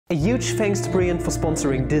A huge thanks to Brian for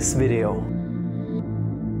sponsoring this video.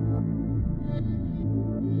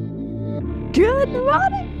 Good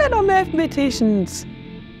morning, fellow mathematicians!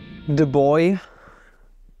 The boy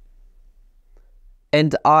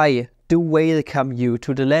and I do welcome you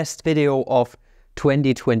to the last video of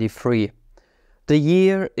 2023. The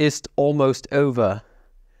year is almost over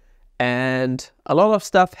and a lot of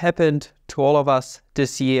stuff happened to all of us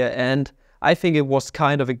this year, and I think it was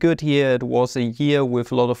kind of a good year. It was a year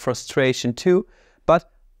with a lot of frustration too, but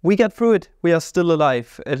we got through it. We are still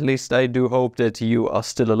alive. At least I do hope that you are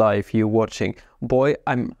still alive, you watching. Boy,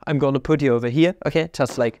 I'm gonna put you over here, okay,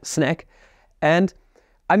 just like snack. And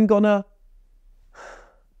I'm gonna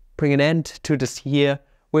bring an end to this year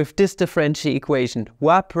with this differential equation.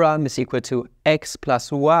 Y prime is equal to x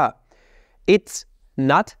plus y. It's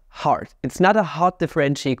not hard. It's not a hard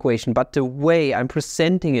differential equation, but the way I'm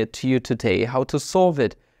presenting it to you today, how to solve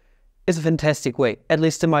it, is a fantastic way, at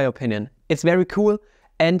least in my opinion. It's very cool,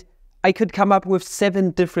 and I could come up with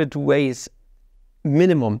 7 different ways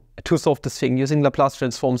minimum to solve this thing using Laplace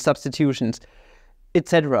transforms, substitutions,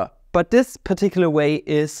 etc. But this particular way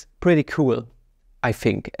is pretty cool, I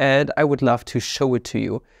think, and I would love to show it to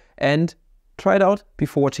you. And try it out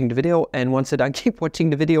before watching the video, and once you're done, keep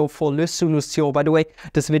watching the video for le solution. By the way,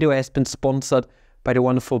 this video has been sponsored by the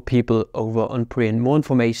wonderful people over on Brian. More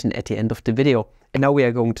information at the end of the video. And now we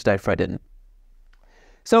are going to dive right in.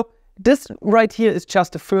 So this right here is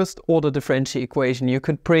just a first order differential equation. You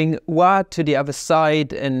could bring y to the other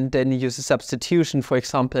side and then use a substitution, for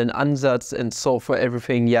example, an ansatz, and solve for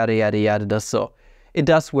everything, yada, yada, yada. So it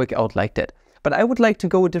does work out like that. But I would like to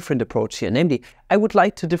go a different approach here. Namely, I would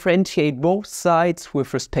like to differentiate both sides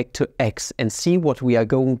with respect to x and see what we are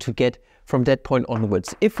going to get from that point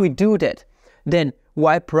onwards. If we do that, then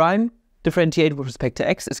y prime differentiate with respect to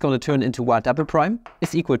x is going to turn into y double prime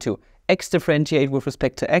is equal to x differentiate with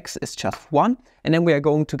respect to x is just 1. And then we are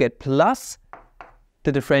going to get plus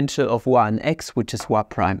the differential of y and x, which is y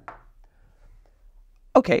prime.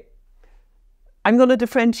 Okay, I'm going to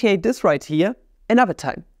differentiate this right here another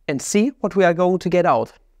time and see what we are going to get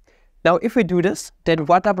out. Now, if we do this, then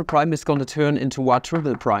y double prime is going to turn into y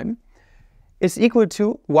triple prime. It's equal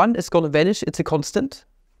to 1 is going to vanish, it's a constant,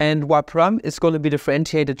 and y prime is going to be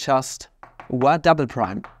differentiated just y double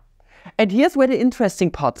prime. And here's where the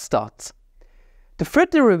interesting part starts. The third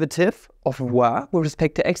derivative of y with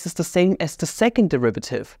respect to x is the same as the second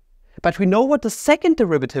derivative. But we know what the second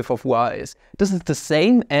derivative of y is. This is the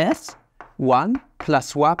same as 1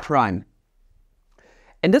 plus y prime.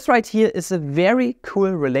 And this right here is a very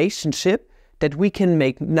cool relationship that we can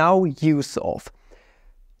make now use of.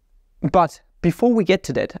 But before we get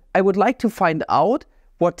to that, I would like to find out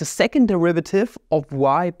what the second derivative of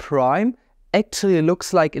y prime actually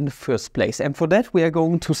looks like in the first place. And for that, we are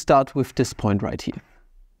going to start with this point right here.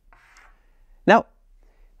 Now,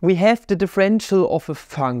 we have the differential of a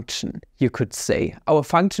function, you could say. Our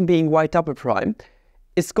function being y double prime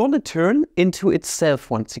is going to turn into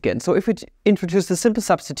itself once again. So if we introduce a simple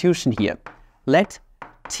substitution here, let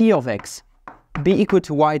t of x be equal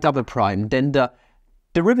to y double prime, then the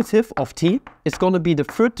derivative of t is going to be the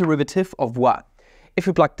third derivative of y. If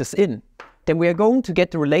we plug this in, then we are going to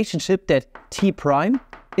get the relationship that t prime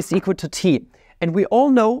is equal to t. And we all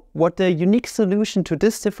know what the unique solution to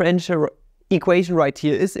this differential equation right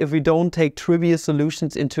here is if we don't take trivial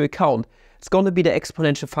solutions into account. It's going to be the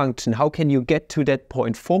exponential function. How can you get to that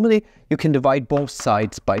point? Formally, you can divide both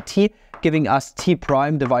sides by t, giving us t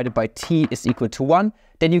prime divided by t is equal to 1.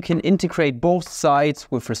 Then you can integrate both sides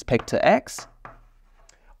with respect to x.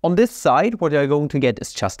 On this side, what you're going to get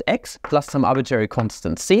is just x plus some arbitrary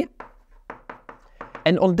constant c.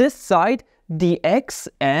 And on this side, dx,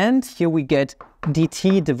 and here we get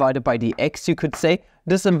dt divided by dx, you could say.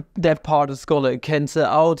 This and that part is gonna cancel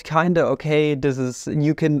out, kinda, okay, this is,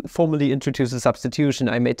 you can formally introduce a substitution.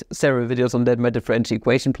 I made several videos on that, my differential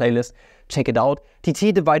equation playlist, check it out.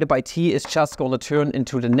 dt divided by t is just gonna turn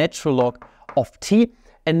into the natural log of t.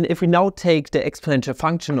 And if we now take the exponential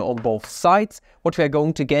function on both sides, what we are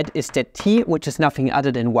going to get is that t, which is nothing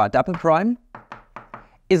other than y double prime,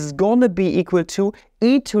 is gonna be equal to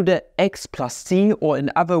e to the x plus c, or in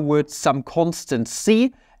other words, some constant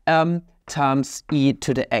c, times e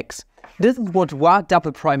to the x. This is what y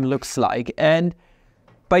double prime looks like, and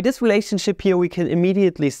by this relationship here we can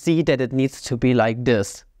immediately see that it needs to be like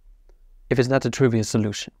this if it's not a trivial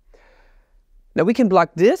solution. Now we can plug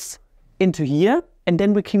this into here and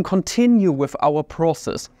then we can continue with our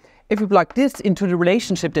process. If we plug this into the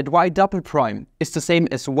relationship that y double prime is the same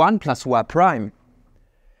as 1 plus y prime,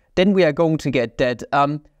 then we are going to get that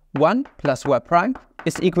 1 plus y prime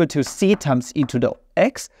is equal to c times e to the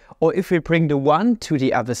x, or if we bring the 1 to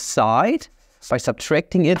the other side, by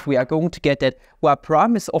subtracting it, we are going to get that y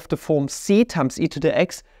prime is of the form c times e to the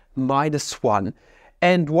x minus 1.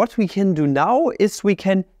 And what we can do now is we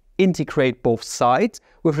can integrate both sides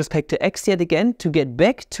with respect to x yet again to get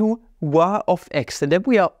back to y of x. And then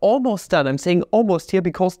we are almost done. I'm saying almost here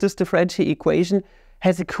because this differential equation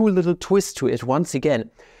has a cool little twist to it once again.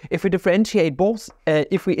 If we differentiate both,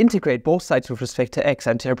 if we integrate both sides with respect to x,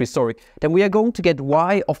 I'm terribly sorry, then we are going to get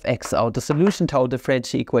y of x out, the solution to our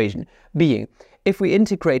differential equation being, if we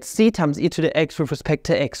integrate c times e to the x with respect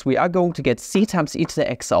to x, we are going to get c times e to the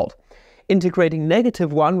x out. Integrating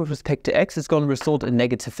negative 1 with respect to x is going to result in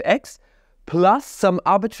negative x, plus some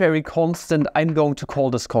arbitrary constant. I'm going to call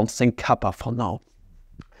this constant kappa for now.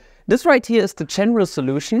 This right here is the general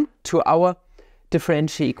solution to our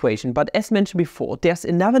differential equation. But as mentioned before, there's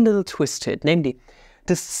another little twist to it, namely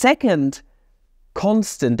the second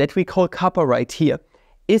constant that we call kappa right here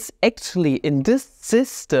is actually in this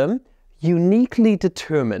system uniquely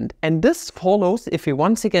determined. And this follows if we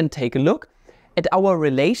once again take a look at our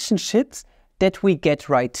relationships that we get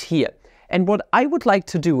right here. And what I would like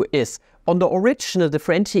to do is, on the original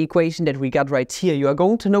differential equation that we got right here, you are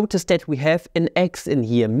going to notice that we have an x in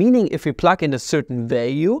here, meaning if we plug in a certain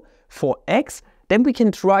value for x, then we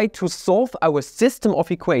can try to solve our system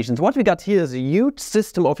of equations. What we got here is a huge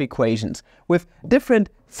system of equations with different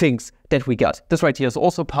things that we got. This right here is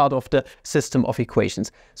also part of the system of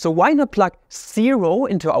equations. So why not plug 0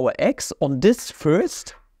 into our x on this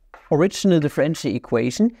first original differential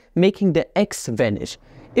equation, making the x vanish?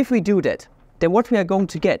 If we do that, then what we are going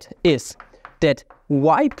to get is that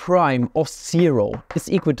y prime of 0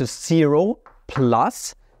 is equal to 0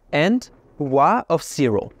 plus and y of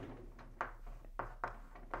 0.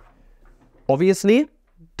 Obviously,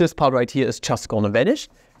 this part right here is just going to vanish,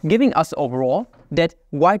 giving us overall that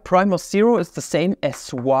y prime of 0 is the same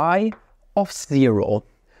as y of 0.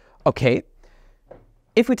 Okay,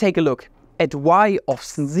 if we take a look at y of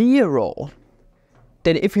 0,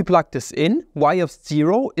 then if we plug this in, y of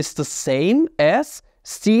 0 is the same as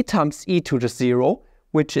c times e to the 0,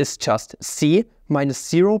 which is just c minus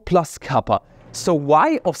 0 plus kappa. So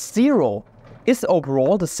y of 0 is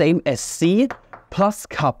overall the same as c plus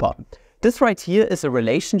kappa. This right here is a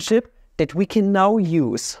relationship that we can now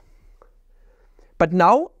use. But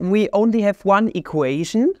now we only have one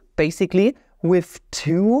equation, basically, with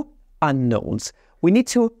two unknowns. We need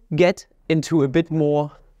to get into a bit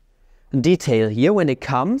more detail here when it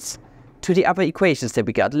comes to the other equations that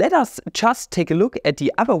we got. Let us just take a look at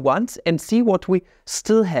the other ones and see what we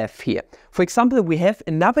still have here. For example, we have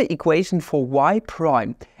another equation for y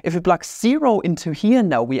prime. If we plug 0 into here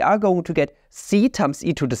now, we are going to get c times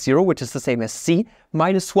e to the 0, which is the same as c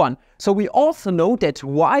minus 1. So we also know that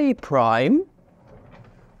y prime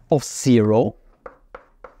of 0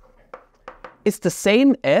 is the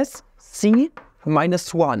same as c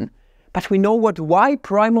minus 1. But we know what y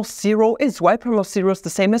prime of 0 is. Y prime of 0 is the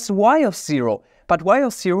same as y of 0. But y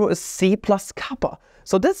of 0 is c plus kappa.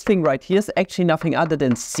 So this thing right here is actually nothing other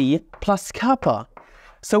than c plus kappa.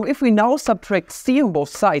 So if we now subtract c on both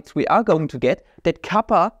sides, we are going to get that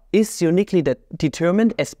kappa is uniquely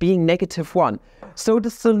determined as being negative 1. So the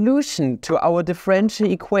solution to our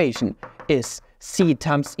differential equation is c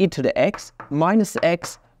times e to the x minus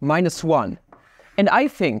 1. And I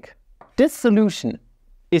think this solution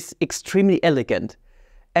is extremely elegant.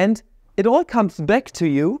 And it all comes back to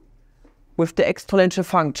you with the exponential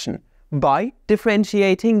function by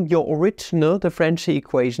differentiating your original differential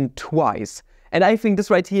equation twice. And I think this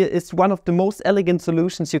right here is one of the most elegant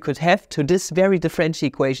solutions you could have to this very differential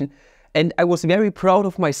equation. And I was very proud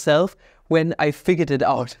of myself when I figured it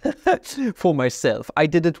out for myself. I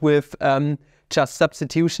did it with just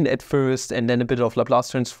substitution at first and then a bit of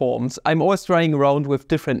Laplace transforms. I'm always trying around with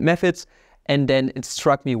different methods. And then it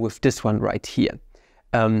struck me with this one right here.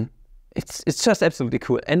 It's just absolutely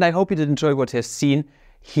cool. And I hope you did enjoy what you have seen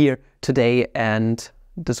here today. And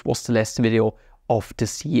this was the last video of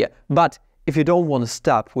this year. But if you don't want to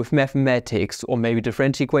stop with mathematics or maybe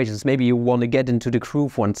differential equations, maybe you want to get into the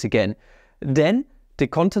groove once again, then the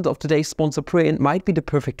content of today's sponsor print might be the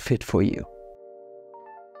perfect fit for you.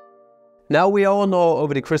 Now we all know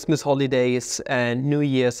over the Christmas holidays and New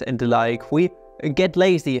Year's and the like, we get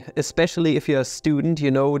lazy, especially if you're a student. You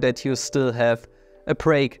know that you still have a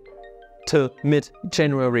break till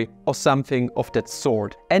mid-January or something of that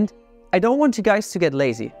sort. And I don't want you guys to get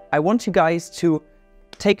lazy. I want you guys to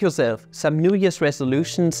take yourself some New Year's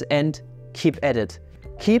resolutions and keep at it.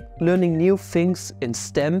 Keep learning new things in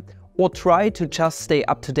STEM or try to just stay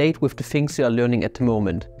up to date with the things you are learning at the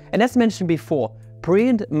moment. And as mentioned before,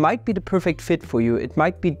 Brilliant might be the perfect fit for you. It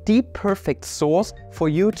might be the perfect source for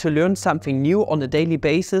you to learn something new on a daily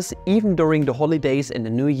basis, even during the holidays and the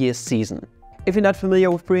New Year's season. If you're not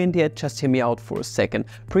familiar with Brilliant yet, just hear me out for a second.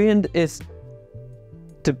 Brilliant is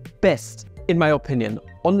the best, in my opinion,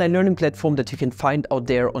 online learning platform that you can find out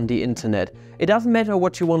there on the internet. It doesn't matter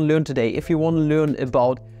what you want to learn today. If you want to learn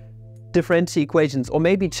about differential equations, or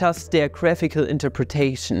maybe just their graphical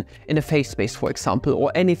interpretation in a phase space, for example,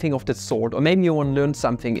 or anything of that sort, or maybe you want to learn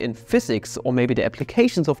something in physics, or maybe the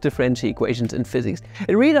applications of differential equations in physics.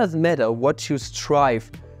 It really doesn't matter what you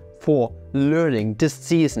strive for learning this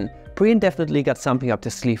season. Brilliant definitely got something up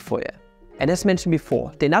the sleeve for you. And as mentioned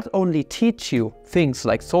before, they not only teach you things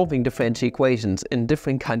like solving differential equations in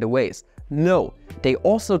different kind of ways, no, they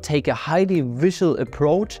also take a highly visual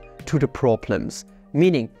approach to the problems.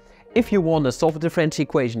 Meaning, if you want to solve a differential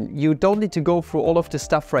equation, you don't need to go through all of the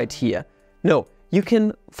stuff right here. No, you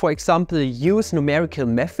can, for example, use numerical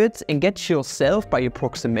methods and get yourself, by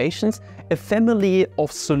approximations, a family of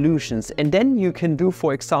solutions. And then you can do,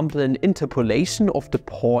 for example, an interpolation of the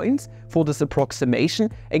points for this approximation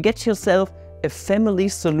and get yourself a family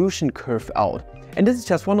solution curve out. And this is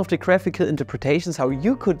just one of the graphical interpretations how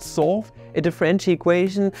you could solve a differential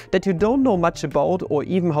equation that you don't know much about, or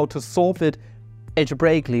even how to solve it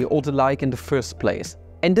algebraically or the like in the first place.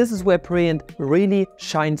 And this is where Brilliant really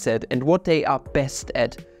shines at and what they are best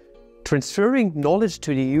at. Transferring knowledge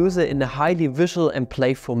to the user in a highly visual and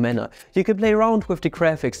playful manner. You can play around with the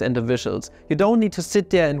graphics and the visuals. You don't need to sit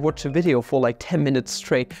there and watch a video for like 10 minutes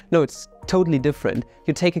straight. No, it's totally different.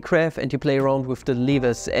 You take a graph and you play around with the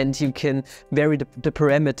levers, and you can vary the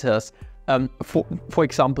parameters, for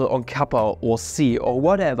example, on kappa or C or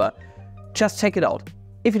whatever. Just check it out.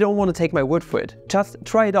 If you don't want to take my word for it, just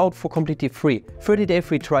try it out for completely free. 30-day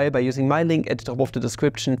free trial by using my link at the top of the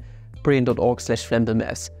description,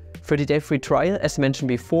 brilliant.org/flammable. 30-day free trial, as mentioned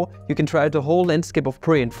before, you can try out the whole landscape of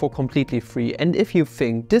Brilliant for completely free. And if you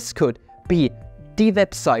think this could be the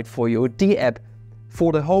website for you, the app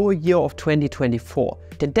for the whole year of 2024,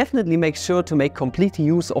 then definitely make sure to make complete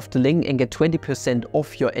use of the link and get 20%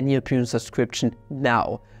 off your annual premium subscription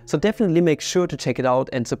now. So definitely make sure to check it out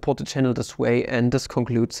and support the channel this way. And this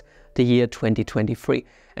concludes the year 2023.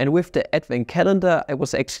 And with the Advent calendar, I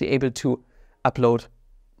was actually able to upload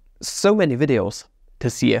so many videos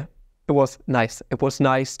this year. It was nice. It was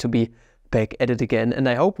nice to be back at it again. And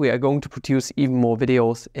I hope we are going to produce even more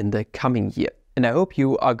videos in the coming year. And I hope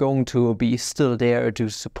you are going to be still there to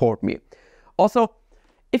support me. Also,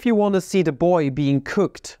 if you want to see the boy being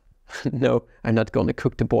cooked, no, I'm not going to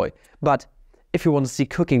cook the boy, but if you want to see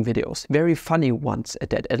cooking videos, very funny ones at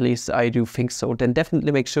that, at least I do think so, then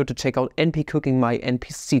definitely make sure to check out NP Cooking, my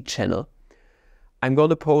NPC channel. I'm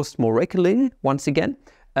going to post more regularly, once again,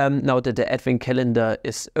 now that the Advent calendar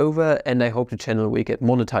is over, and I hope the channel will get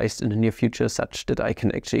monetized in the near future, such that I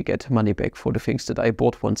can actually get money back for the things that I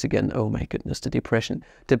bought once again. Oh my goodness, the depression.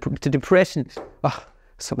 The depression. Oh,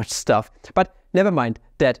 so much stuff. But never mind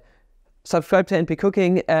that. Subscribe to NP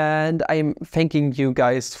Cooking, and I'm thanking you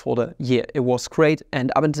guys for the year. It was great,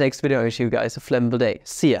 and up until the next video, I wish you guys a flammable day.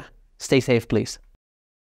 See ya. Stay safe, please.